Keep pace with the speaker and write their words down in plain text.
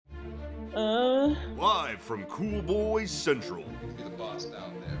Live from Cool Boys Central. You're the boss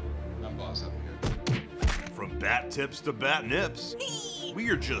down there. I'm boss up here. From bat tips to bat nips, we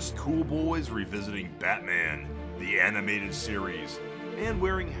are just cool boys revisiting Batman, the animated series, and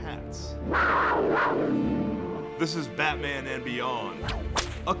wearing hats. This is Batman and Beyond,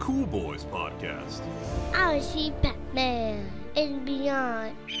 a Cool Boys podcast. I see Batman and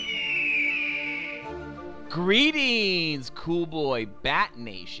Beyond. Greetings, Cool Boy Bat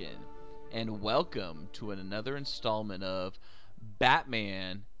Nation, and welcome to another installment of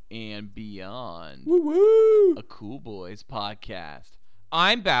Batman and Beyond, Woo-woo! a Cool Boys podcast.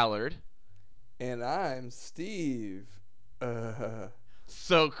 I'm Ballard. And I'm Steve.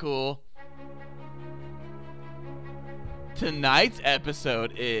 So cool. Tonight's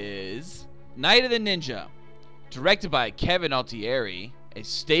episode is Night of the Ninja, directed by Kevin Altieri, a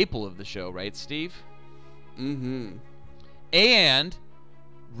staple of the show, right, Steve? Mm-hmm. And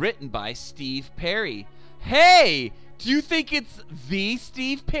written by Steve Perry. Hey, do you think it's the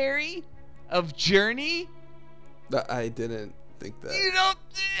Steve Perry of Journey? I didn't think that. You don't?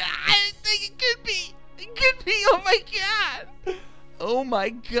 I think it could be. It could be. Oh my god. Oh my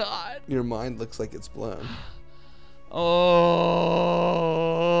god. Your mind looks like it's blown. Oh.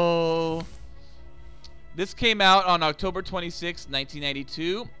 This came out on October 26,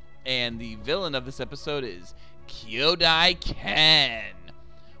 1992, and the villain of this episode is Kyodai Ken.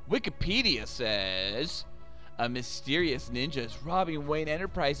 Wikipedia says a mysterious ninja is robbing Wayne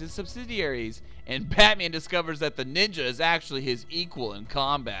Enterprises subsidiaries, and Batman discovers that the ninja is actually his equal in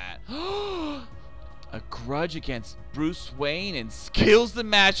combat. A grudge against Bruce Wayne and skills to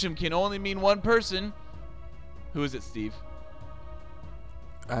match him can only mean one person. Who is it, Steve?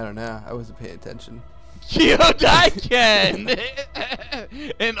 I don't know. I wasn't paying attention. Kyodai Ken,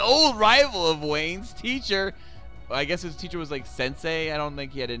 an old rival of Wayne's teacher. I guess his teacher was like Sensei. I don't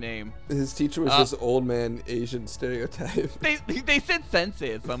think he had a name. His teacher was this old man Asian stereotype. They said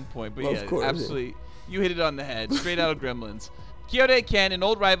Sensei at some point, but Well, yeah, of course, absolutely. You hit it on the head. Straight out of Gremlins. Kyodai Ken, an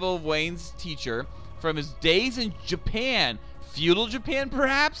old rival of Wayne's teacher from his days in Japan. Feudal Japan,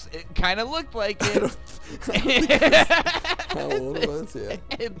 perhaps? It kind of looked like it. How old it was, yeah.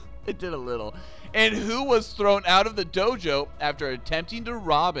 It did a little. And who was thrown out of the dojo after attempting to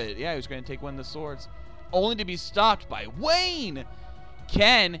rob it. Yeah, he was going to take one of the swords. Only to be stopped by Wayne.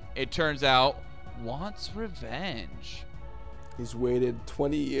 Ken, it turns out, wants revenge. He's waited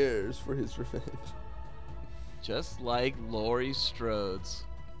 20 years for his revenge. Just like Laurie Strode's.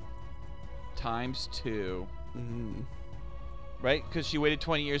 ×2. Mm-hmm. Right? Because she waited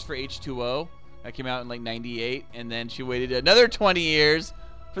 20 years for H2O. That came out in like 98. And then she waited another 20 years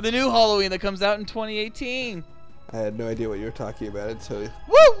for the new Halloween that comes out in 2018. I had no idea what you were talking about until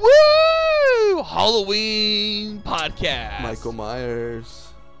Woo! Halloween podcast. Michael Myers.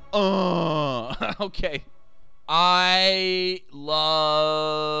 Okay. I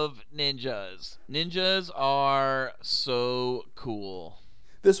love ninjas. Ninjas are so cool.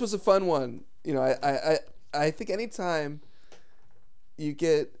 This was a fun one. You know, I think anytime you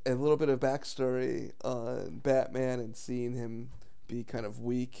get a little bit of backstory on Batman and seeing him be kind of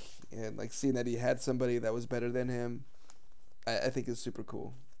weak and like seeing that he had somebody that was better than him, I think is super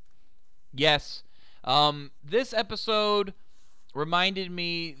cool. Yes. This episode reminded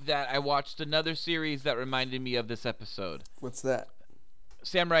me that I watched another series that reminded me of this episode. What's that?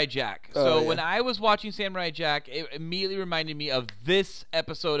 Samurai Jack. Oh, So yeah. when I was watching Samurai Jack, it immediately reminded me of this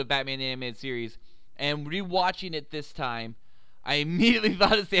episode of Batman the Animated Series. And rewatching it this time, I immediately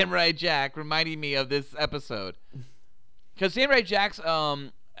thought of Samurai Jack, reminding me of this episode. Because Samurai Jack's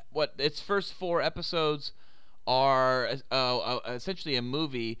its first 4 episodes are essentially a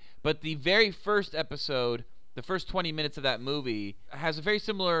movie, but the very first episode, the first 20 minutes of that movie, has a very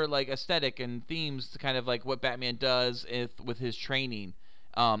similar like aesthetic and themes to kind of like what Batman does with his training.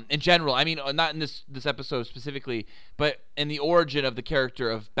 In general, I mean, not in this episode specifically, but in the origin of the character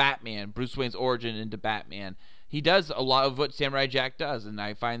of Batman, Bruce Wayne's origin into Batman. He does a lot of what Samurai Jack does, and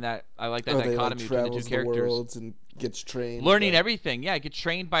I find that I like that dichotomy between the two characters. The worlds and gets trained. Learning everything, yeah, gets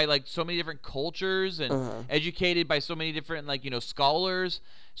trained by like so many different cultures and Uh-huh. educated by so many different like scholars,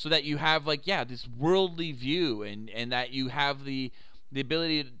 so that you have like this worldly view and that you have the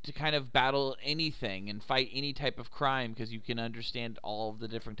ability to kind of battle anything and fight any type of crime because you can understand all of the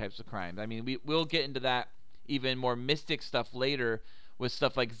different types of crimes. I mean, we'll get into that even more mystic stuff later with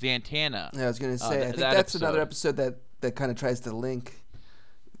stuff like Zatanna. Yeah, I was gonna say. I think that's another episode that kind of tries to link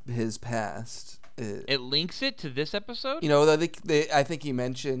his past. It links it to this episode. You know, I think he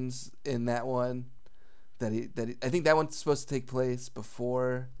mentions in that one that I think that one's supposed to take place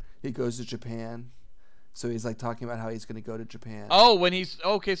before he goes to Japan, So he's like talking about how he's going to go to Japan. Oh, when he's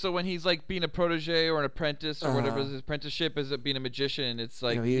okay. So when he's like being a protege or an apprentice or whatever Uh-huh. his apprenticeship is, at being a magician, it's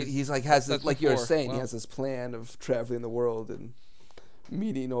like he's like has this, that's like you were before. saying, he Wow. has this plan of traveling the world and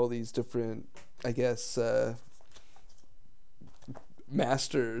meeting all these different, I guess,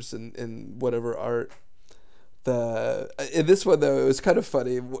 masters in whatever art. In this one though, it was kind of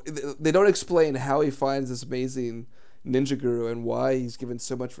funny. They don't explain how he finds this amazing ninja guru and why he's given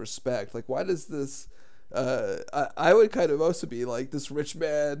so much respect. Like, why does this? I would kind of also be like, this rich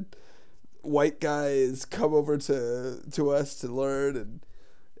man, white guys come over to us to learn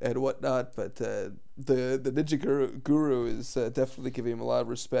and whatnot. But the ninja guru is definitely giving him a lot of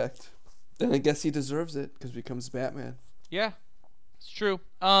respect, and I guess he deserves it because he becomes Batman. Yeah, it's true.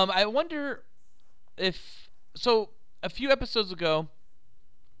 I wonder if so. A few episodes ago,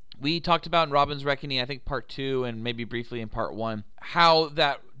 we talked about in Robin's Reckoning, I think part 2, and maybe briefly in part 1, how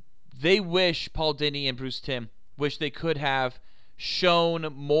that they wish Paul Dini and Bruce Timm wish they could have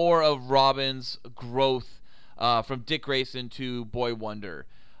shown more of Robin's growth from Dick Grayson to Boy Wonder.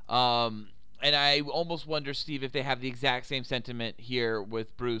 And I almost wonder, Steve, if they have the exact same sentiment here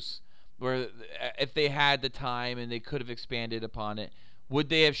with Bruce, where if they had the time and they could have expanded upon it, would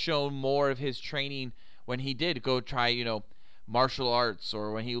they have shown more of his training when he did go try, martial arts,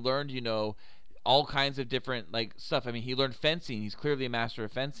 or when he learned, all kinds of different like stuff. I mean, he learned fencing. He's clearly a master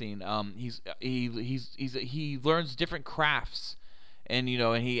of fencing. He learns different crafts, and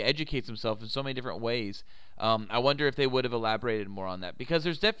and he educates himself in so many different ways. I wonder if they would have elaborated more on that, because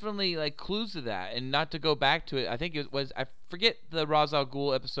there's definitely like clues to that. And not to go back to it, I think it was, I forget the Ra's al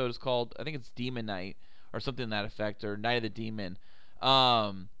Ghul episode is called. I think it's Demon Night or something to that effect, or Night of the Demon.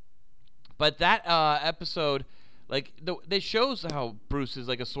 But that episode, like they shows how Bruce is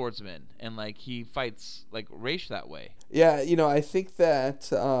like a swordsman and like he fights like Ra's that way. Yeah, I think that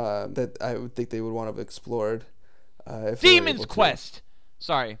that I would think they would want to have explored. If they were Demon's able to. Quest.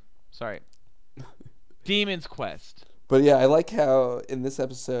 Sorry. Demon's Quest. But yeah, I like how in this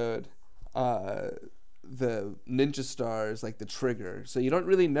episode, the ninja star is like the trigger. So you don't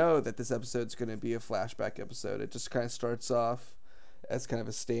really know that this episode's going to be a flashback episode. It just kind of starts off as kind of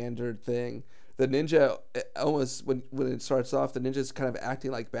a standard thing. The ninja, almost when it starts off, the ninja's kind of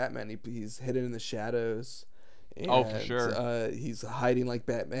acting like Batman. He's hidden in the shadows. And, Oh, for sure. He's hiding like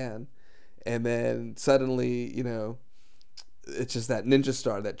Batman. And then suddenly, it's just that ninja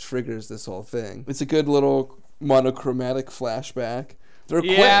star that triggers this whole thing. It's a good little monochromatic flashback. They're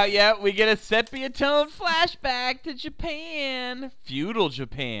quick. Yeah, we get a sepia tone flashback to Japan. Feudal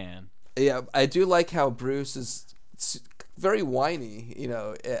Japan. Yeah, I do like how Bruce is very whiny,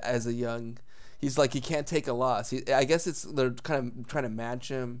 as a young. He's like, he can't take a loss. I guess they're kind of trying to match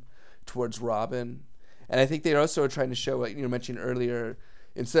him towards Robin. And I think they also are trying to show, like you mentioned earlier,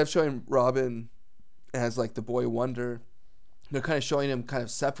 instead of showing Robin as like the boy wonder, they're kind of showing him kind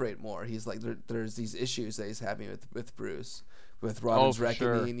of separate more. He's like, there's these issues that he's having with Bruce, with Robin's for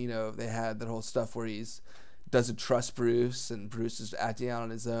Reckoning. Sure. They had that whole stuff where he's doesn't trust Bruce, and Bruce is acting out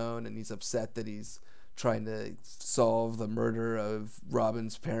on his own, and he's upset that he's trying to solve the murder of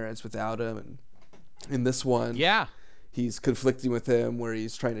Robin's parents without him. And in this one, Yeah. he's conflicting with him, where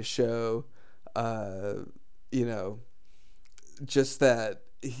he's trying to show, just that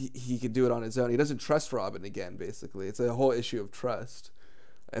he could do it on his own. He doesn't trust Robin again, basically. It's a whole issue of trust.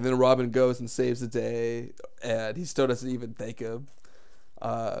 And then Robin goes and saves the day, and he still doesn't even thank him.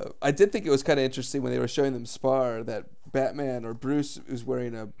 I did think it was kind of interesting when they were showing them spar that Batman or Bruce was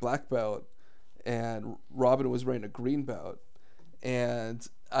wearing a black belt and Robin was wearing a green belt. And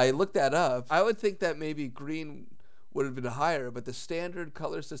I looked that up. I would think that maybe green would have been higher, but the standard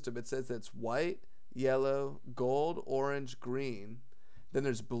color system, it says it's white, yellow, gold, orange, green. Then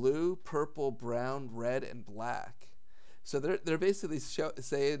there's blue, purple, brown, red, and black. So they're basically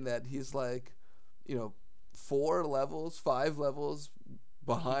saying that he's like, 5 levels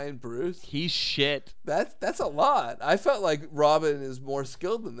behind Bruce. He's shit. That's a lot. I felt like Robin is more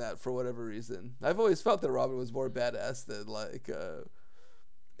skilled than that for whatever reason. I've always felt that Robin was more badass than like a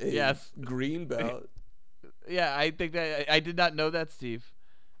Yes. green belt. Yeah, I think that I did not know that, Steve.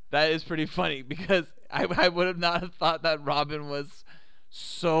 That is pretty funny, because I would have not have thought that Robin was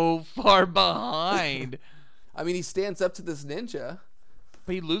so far behind. I mean, he stands up to this ninja.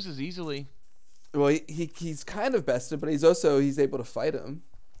 But he loses easily. Well, he's kind of bested, but he's able to fight him.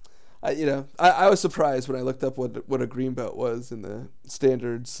 I was surprised when I looked up what a green belt was in the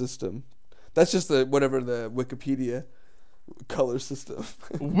standard system. That's just whatever the Wikipedia color system.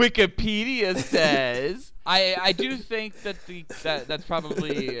 Wikipedia says I do think that that's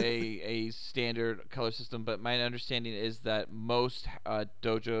probably a standard color system, but my understanding is that most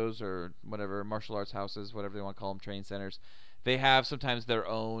dojos or whatever martial arts houses, whatever they want to call them, training centers, they have sometimes their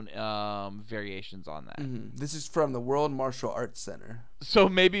own variations on that. This is from the World Martial Arts Center. So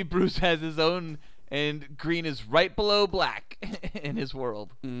maybe Bruce has his own, and green is right below black in his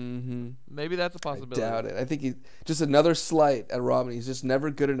world. Maybe that's a possibility. I doubt it. I think he's just another slight at Robin. He's just never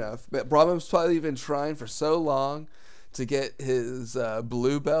good enough. But Robin's probably been trying for so long to get his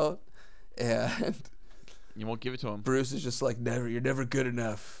blue belt, and You won't give it to him. Bruce is just like, never. You're never good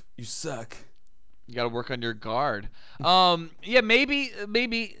enough. You suck. You got to work on your guard. Yeah, maybe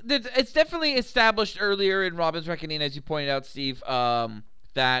it's definitely established earlier in Robin's Reckoning, as you pointed out, Steve,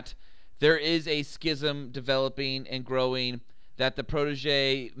 that there is a schism developing and growing, that the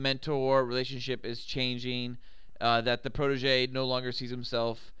protege-mentor relationship is changing, that the protege no longer sees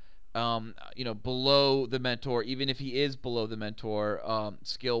himself, below the mentor. Even if he is below the mentor,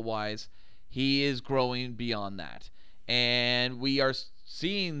 skill-wise, he is growing beyond that. And we are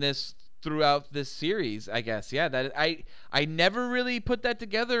seeing this throughout this series, I guess. Yeah, that I never really put that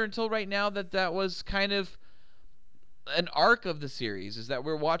together until right now, that was kind of an arc of the series, is that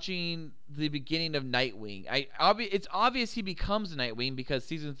we're watching the beginning of Nightwing. It's obvious he becomes Nightwing because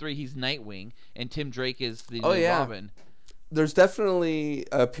season 3 he's Nightwing and Tim Drake is the new Robin. There's definitely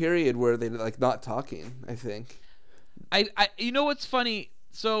a period where they're like not talking, I think. I you know what's funny?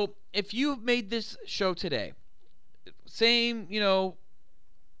 So if you made this show today, same,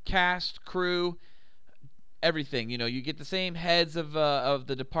 cast, crew, everything, you get the same heads of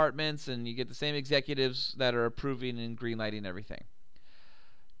the departments, and you get the same executives that are approving and greenlighting everything.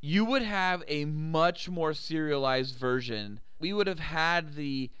 You would have a much more serialized version. We would have had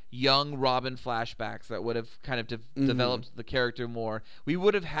the young Robin flashbacks that would have kind of developed the character more. We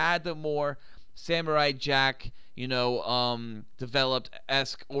would have had the more Samurai Jack,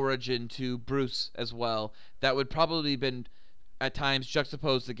 developed-esque origin to Bruce as well. That would probably been at times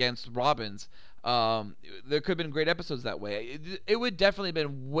juxtaposed against Robin's. There could have been great episodes that way. It would definitely have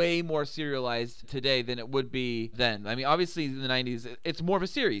been way more serialized today than it would be then. I mean, obviously in the 90s, it's more of a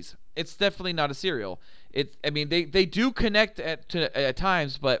series. It's definitely not a serial. They do connect at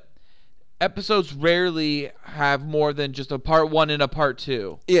times, but episodes rarely have more than just a part 1 and a part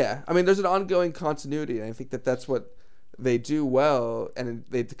 2. Yeah, I mean, there's an ongoing continuity, and I think that's what they do well, and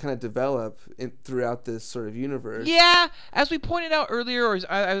they kind of develop throughout this sort of universe. Yeah, as we pointed out earlier, or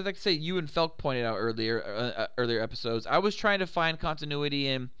I would like to say you and Felk pointed out earlier episodes, I was trying to find continuity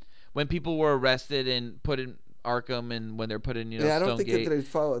in when people were arrested and put in Arkham, and when they're put in, I don't think Stonegate. that they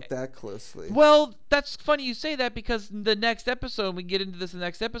follow it that closely. Well, that's funny you say that, because the next episode, we get into this in the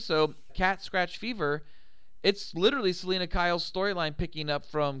next episode, Cat Scratch Fever, it's literally Selena Kyle's storyline picking up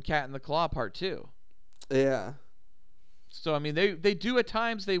from Cat in the Claw Part 2. Yeah. So, I mean, they do at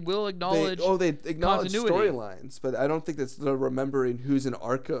times, they will acknowledge they acknowledge continuity. storylines, but I don't think that's the remembering who's in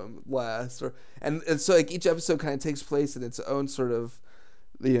Arkham last. And so like each episode kind of takes place in its own sort of,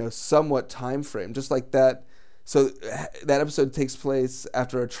 somewhat time frame, just like that. So that episode takes place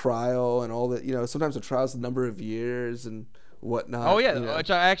after a trial and all that, sometimes a trial's a number of years and whatnot. Oh, yeah, which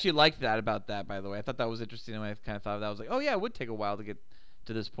I actually liked that about that, by the way. I thought that was interesting, and I kind of thought of that. I was like, oh, yeah, it would take a while to get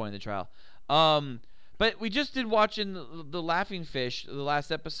to this point in the trial. But we just did watching the Laughing Fish, the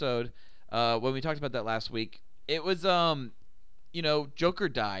last episode, when we talked about that last week. It was, Joker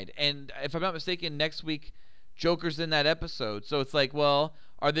died. And if I'm not mistaken, next week, Joker's in that episode. So it's like, well,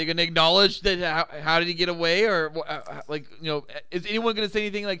 are they going to acknowledge that? How did he get away? Or, is anyone going to say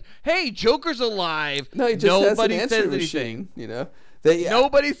anything like, hey, Joker's alive? No, he just Nobody has an says answer anything. machine,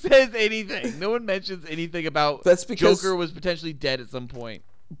 Nobody says anything. No one mentions anything about That's because Joker was potentially dead at some point.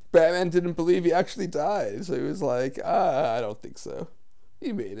 Batman didn't believe he actually died, so he was like, I don't think so.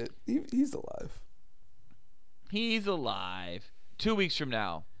 He made it. He's alive. He's alive. 2 weeks from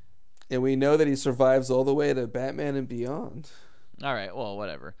now. And we know that he survives all the way to Batman and Beyond. All right, well,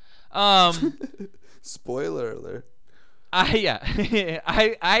 whatever. Spoiler alert.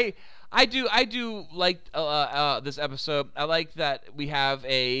 I do like this episode. I like that we have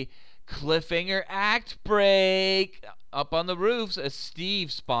a cliffhanger act break up on the roofs, a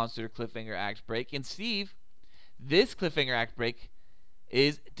Steve-sponsored cliffhanger act break. And Steve, this cliffhanger act break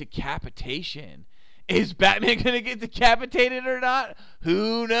is decapitation. Is Batman going to get decapitated or not?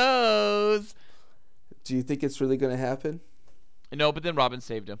 Who knows? Do you think it's really going to happen? No, but then Robin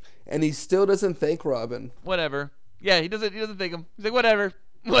saved him. And he still doesn't thank Robin. Whatever. Yeah, he doesn't thank him. He's like, whatever.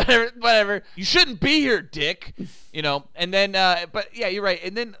 whatever. You shouldn't be here, Dick. You know, and then, but yeah, you're right.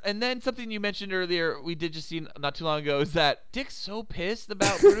 And then something you mentioned earlier, we did just see not too long ago, is that Dick's so pissed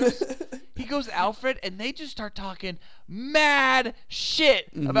about Bruce. He goes Alfred, and they just start talking mad shit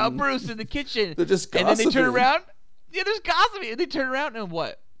about Bruce in the kitchen. They're just gossiping. And then they turn around. Yeah, there's gossiping. And they turn around, and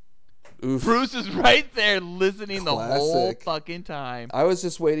what? Oof. Bruce is right there listening the whole Classic. fucking time. I was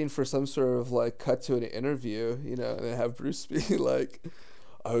just waiting for some sort of like cut to an interview, you know, and have Bruce be like,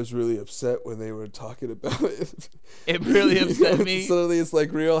 I was really upset when they were talking about it. It really upset me. Suddenly it's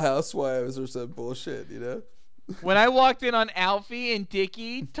like Real Housewives or some bullshit, you know? When I walked in on Alfie and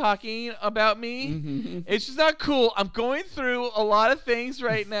Dickie talking about me, it's just not cool. I'm going through a lot of things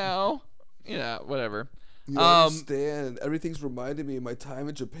right now. Yeah, whatever. You understand. Everything's reminding me of my time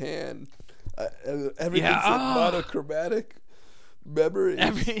in Japan. Everything's like monochromatic memories.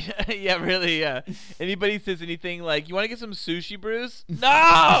 Yeah, really, yeah. Anybody says anything like, you want to get some sushi, Bruce?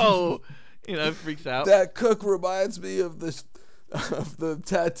 No! You know, it freaks out. That cook reminds me of the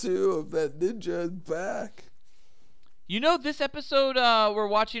tattoo of that ninja back. You know, this episode we're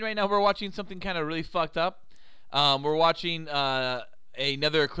watching right now, we're watching something kind of really fucked up. We're watching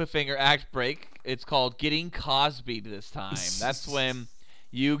another cliffhanger act break. It's called Getting Cosby'd this time. That's when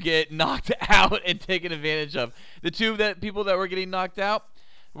you get knocked out and taken advantage of. The two people that were getting knocked out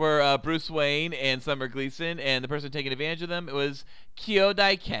were Bruce Wayne and Summer Gleason, and the person taking advantage of them, it was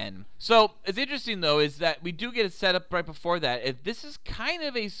Kyodai Ken. So, it's interesting, though, is that we do get it set up right before that. This is kind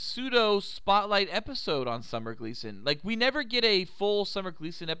of a pseudo spotlight episode on Summer Gleason. Like, we never get a full Summer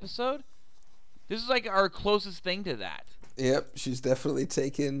Gleason episode. This is like our closest thing to that. Yep, she's definitely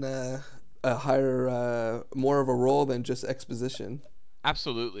taken a higher, more of a role than just exposition.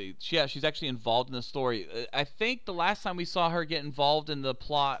 Absolutely. Yeah, she's actually involved in the story. I think the last time we saw her get involved in the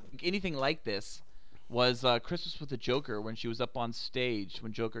plot, anything like this, was Christmas with the Joker, when she was up on stage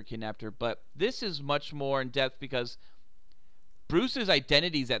when Joker kidnapped her. But this is much more in depth because Bruce's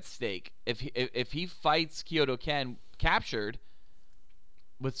identity's at stake. If he fights Kyoto Ken captured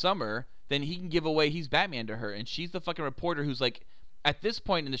with Summer, then he can give away he's Batman to her, and she's the fucking reporter who's like, at this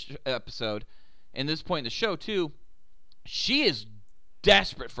point in the episode, and this point in the show too, she is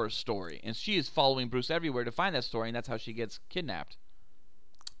desperate for a story, and she is following Bruce everywhere to find that story, and that's how she gets kidnapped.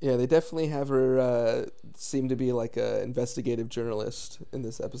 Yeah, they definitely have her seem to be like a investigative journalist in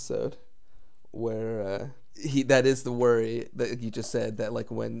this episode, where that is the worry that you just said, that like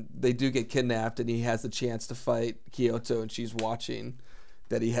when they do get kidnapped and he has the chance to fight Kyoto and she's watching,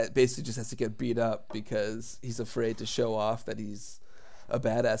 that he basically just has to get beat up because he's afraid to show off that he's a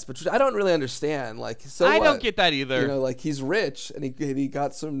badass, but I don't really understand. Like, so I what? don't get that either. You know, like he's rich and he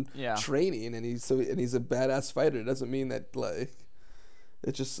got some training and he's a badass fighter. It doesn't mean that like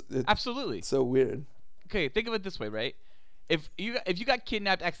it's absolutely so weird. Okay, think of it this way, right? If you got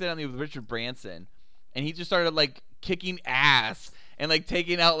kidnapped accidentally with Richard Branson, and he just started like kicking ass and like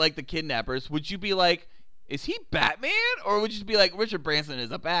taking out like the kidnappers, would you be like, is he Batman? Or would you just be like, Richard Branson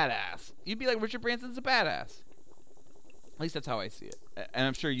is a badass? You'd be like, Richard Branson's a badass. At least that's how I see it. And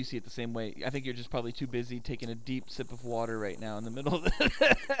I'm sure you see it the same way. I think you're just probably too busy taking a deep sip of water right now in the middle of it.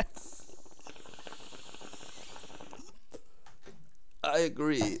 I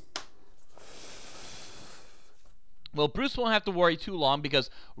agree. Well, Bruce won't have to worry too long because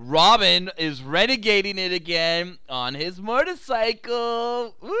Robin is renegading it again on his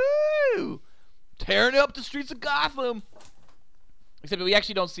motorcycle. Woo! Tearing up the streets of Gotham. Except we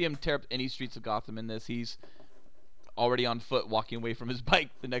actually don't see him tear up any streets of Gotham in this. He's already on foot walking away from his bike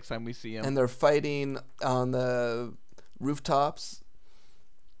the next time we see him. And they're fighting on the rooftops.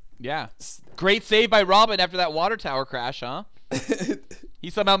 Yeah. Great save by Robin after that water tower crash, huh? He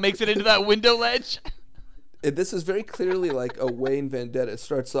somehow makes it into that window ledge. This is very clearly like a Wayne vendetta. It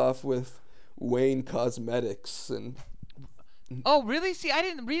starts off with Wayne Cosmetics and... Oh, really? See, I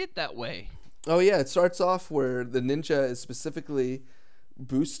didn't read it that way. Oh, yeah. It starts off where the ninja is specifically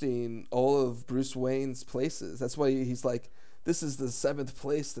boosting all of Bruce Wayne's places. That's why he's like, this is the 7th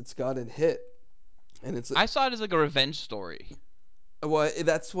place that's gotten hit. And it's... I saw it as like a revenge story. Well,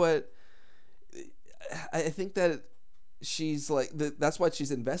 that's what... I think that she's like... That's what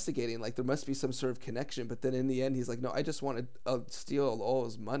she's investigating. Like, there must be some sort of connection. But then in the end, he's like, no, I just want to steal all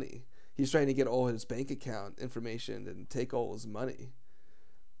his money. He's trying to get all his bank account information and take all his money.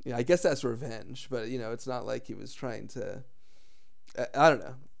 Yeah, I guess that's revenge. But, you know, it's not like he was trying to... I don't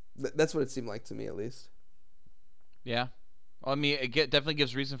know. That's what it seemed like to me, at least. Yeah. Well, I mean, it definitely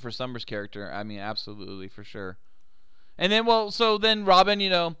gives reason for Summer's character. I mean, absolutely, for sure. And then, so then Robin, you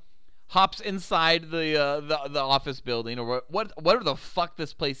know, hops inside the office building, or whatever the fuck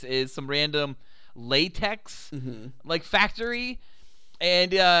this place is, some random latex like factory,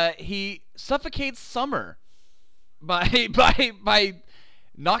 and he suffocates Summer by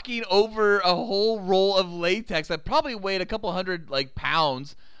knocking over a whole roll of latex that probably weighed a couple hundred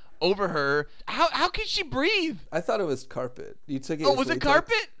pounds over her. How can she breathe? I thought it was carpet. You took it. Oh, was it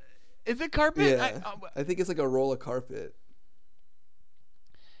carpet? Is it carpet? Yeah. I think it's like a roll of carpet.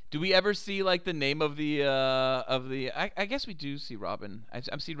 Do we ever see the name of the I guess we do see Robin.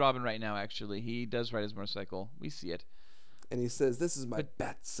 I'm seeing Robin right now. Actually, he does ride his motorcycle. We see it. And he says, "This is my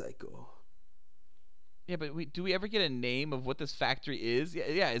bat cycle." Yeah, but do we ever get a name of what this factory is?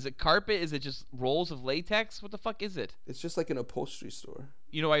 Yeah. Is it carpet? Is it just rolls of latex? What the fuck is it? It's just like an upholstery store.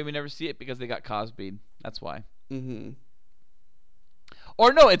 You know why we never see it? Because they got Cosby'd. That's why. Mm-hmm.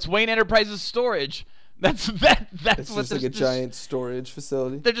 Or no, it's Wayne Enterprises storage. That's It's what just like a giant storage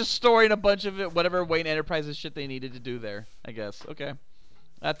facility. They're just storing a bunch of it, whatever Wayne Enterprises shit they needed to do there, I guess. Okay.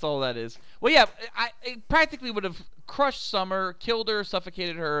 That's all that is. Well, yeah, it practically would have crushed Summer, killed her,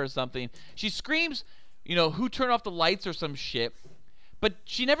 suffocated her or something. She screams, who turned off the lights or some shit, but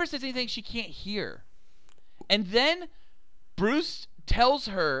she never says anything she can't hear. And then Bruce tells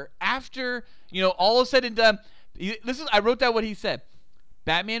her after, all is said and done, I wrote down what he said.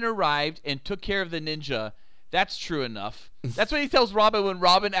 Batman arrived and took care of the ninja. That's true enough. That's what he tells Robin when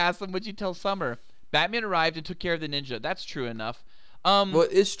Robin asks him, what'd you tell Summer? Batman arrived and took care of the ninja. That's true enough. Well,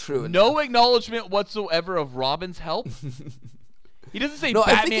 it is true enough. No acknowledgement whatsoever of Robin's help. He doesn't say No,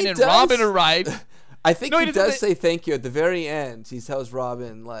 I think Batman he and does. Robin arrived. I think he doesn't does say thank you at the very end. He tells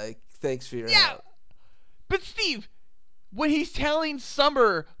Robin, thanks for your help. But Steve, when he's telling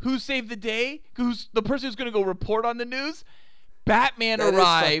Summer who saved the day, who's the person who's going to go report on the news, Batman That is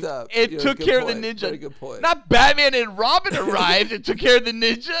arrived fucked up. and You're a took good care of the point. ninja. Very good point. Not Batman and Robin arrived and took care of the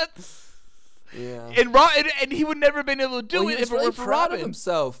ninja. Yeah. And he would never have been able to do Well, it he if was it really weren't for proud Robin. of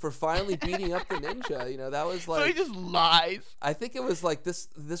himself for finally beating up the ninja. That was So he just lies. I think it was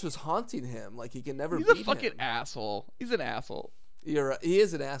this was haunting him. He can never He's beat a fucking him. asshole. He's an asshole. You're right. He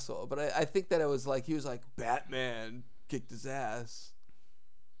is an asshole, but I think that it was he was Batman kicked his ass.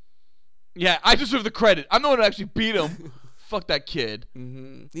 Yeah, I deserve the credit. I'm the one who actually beat him. Fuck that kid.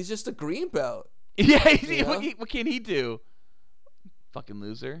 Mm-hmm. He's just a green belt. Yeah, You know? what can he do? Fucking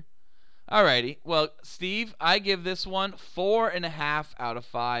loser. Alrighty. Well, Steve, I give this one 4.5 out of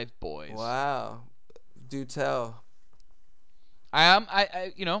 5 boys. Wow. Do tell.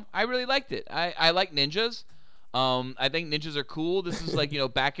 I really liked it. I like ninjas. I think ninjas are cool. This is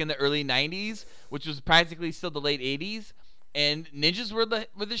back in the early 90s, which was practically still the late 80s, and ninjas were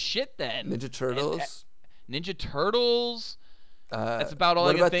the shit then. Ninja Turtles. Ninja Turtles. That's about all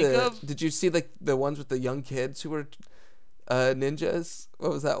I can think of. Did you see the ones with the young kids who were ninjas?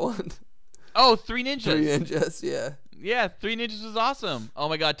 What was that one? Oh, Three Ninjas. Three Ninjas, yeah. Yeah, Three Ninjas was awesome. Oh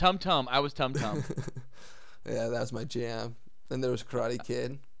my god, Tum Tum. I was Tum Tum. Yeah, that was my jam. Then there was Karate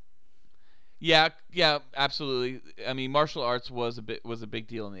Kid. Yeah, absolutely. I mean, martial arts was a big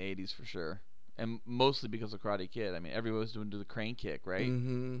deal in the 80s for sure. And mostly because of Karate Kid. I mean, everyone was doing the crane kick, right?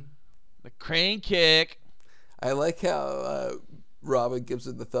 Mm-hmm. The crane kick. I like how Robin gives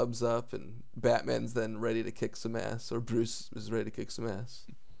it the thumbs up and Batman's then ready to kick some ass, or Bruce is ready to kick some ass.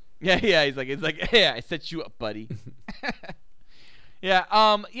 Yeah, he's like, yeah, I set you up, buddy. Yeah,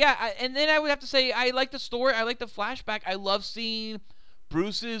 and then I would have to say I like the story. I like the flashback. I love seeing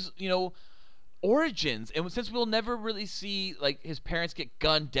Bruce's, origins. And since we'll never really see his parents get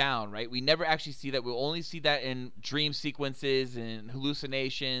gunned down, right? We never actually see that. We'll only see that in dream sequences and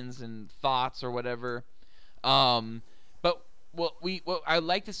hallucinations and thoughts or whatever. But what I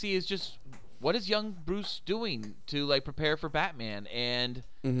like to see is just what is young Bruce doing to prepare for Batman, and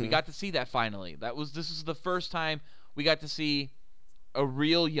we got to see that finally. This is the first time we got to see a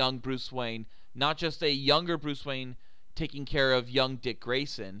real young Bruce Wayne, not just a younger Bruce Wayne taking care of young Dick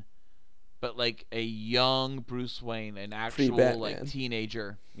Grayson, but a young Bruce Wayne, an actual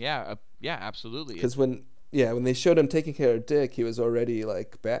teenager. Yeah, absolutely. Because when they showed him taking care of Dick, he was already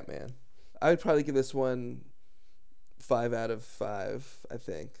Batman. I would probably give this one 5 out of 5. I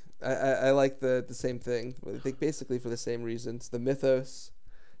think I like the same thing. I think basically for the same reasons. The mythos,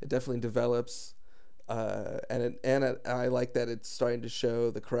 it definitely develops, and I like that it's starting to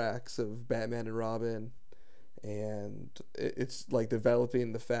show the cracks of Batman and Robin, and it's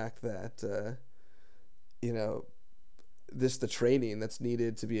developing the fact that the training that's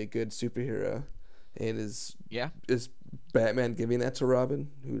needed to be a good superhero, and is Batman giving that to Robin?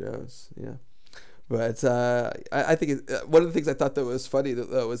 Who knows? Yeah. But I think one of the things I thought that was funny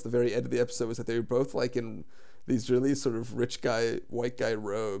though was the very end of the episode was that they were both in these really sort of rich guy, white guy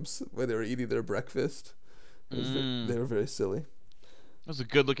robes when they were eating their breakfast. They were very silly. It was a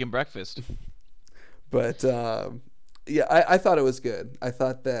good looking breakfast. But Yeah, I thought it was good. I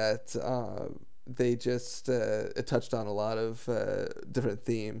thought that they just it touched on a lot of different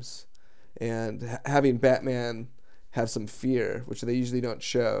themes, and having Batman have some fear, which they usually don't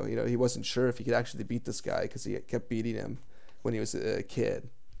show. You know, he wasn't sure if he could actually beat this guy because he kept beating him when he was a kid.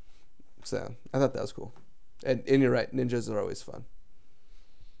 So I thought that was cool. And you're right, ninjas are always fun.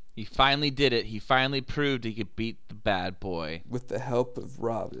 He finally did it. He finally proved he could beat the bad boy. With the help of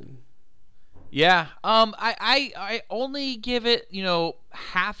Robin. Yeah. I only give it,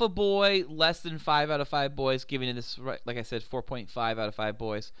 half a boy, less than 5 out of 5 boys, giving it this, like I said, 4.5 out of 5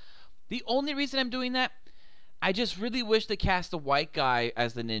 boys. The only reason I'm doing that, I just really wish they cast a white guy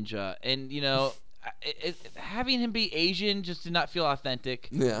as the ninja. And, having him be Asian just did not feel authentic.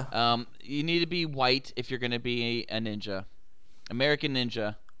 Yeah. You need to be white if you're going to be a ninja. American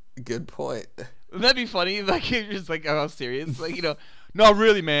ninja. Good point. Wouldn't that be funny? Like, you're just like, oh, serious? Like, no,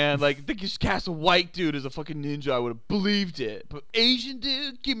 really, man. Like, I think you just cast a white dude as a fucking ninja. I would have believed it. But Asian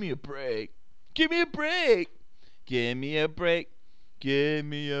dude, give me a break. Give me a break. Give me a break. Give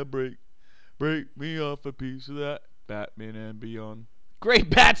me a break. Break me off a piece of that Batman and Beyond. Great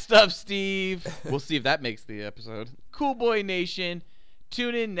bat stuff, Steve. We'll see if that makes the episode. Cool Boy Nation,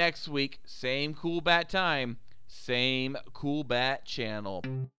 tune in next week. Same Cool Bat time. Same Cool Bat channel.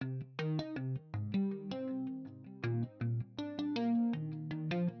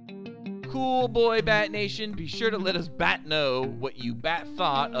 Cool Boy Bat Nation, be sure to let us bat know what you bat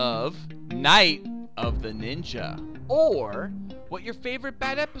thought of Night of the Ninja, or what your favorite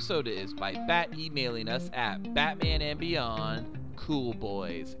Bat episode is by bat emailing us at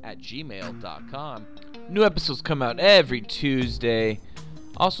batmanandbeyondcoolboys@gmail.com. New episodes come out every Tuesday.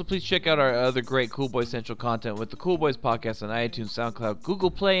 Also, please check out our other great Cool Boy Central content with the Cool Boys podcast on iTunes, SoundCloud,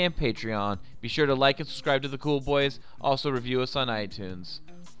 Google Play, and Patreon. Be sure to like and subscribe to the Cool Boys. Also, review us on iTunes.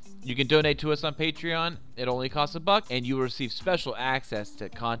 You can donate to us on Patreon. It only costs $1, and you will receive special access to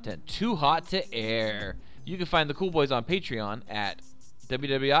content too hot to air. You can find the Cool Boys on Patreon at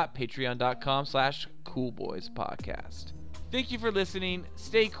www.patreon.com/coolboyspodcast. Thank you for listening.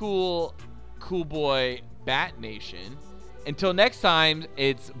 Stay cool, Cool Boy Bat Nation. Until next time,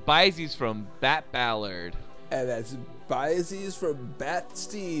 it's Bizees from Bat Ballard. And that's Bizees from Bat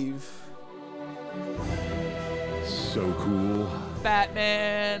Steve. So cool.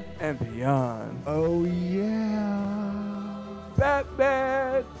 Batman And beyond. Oh, yeah.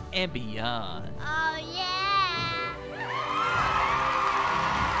 Batman. and beyond. Oh,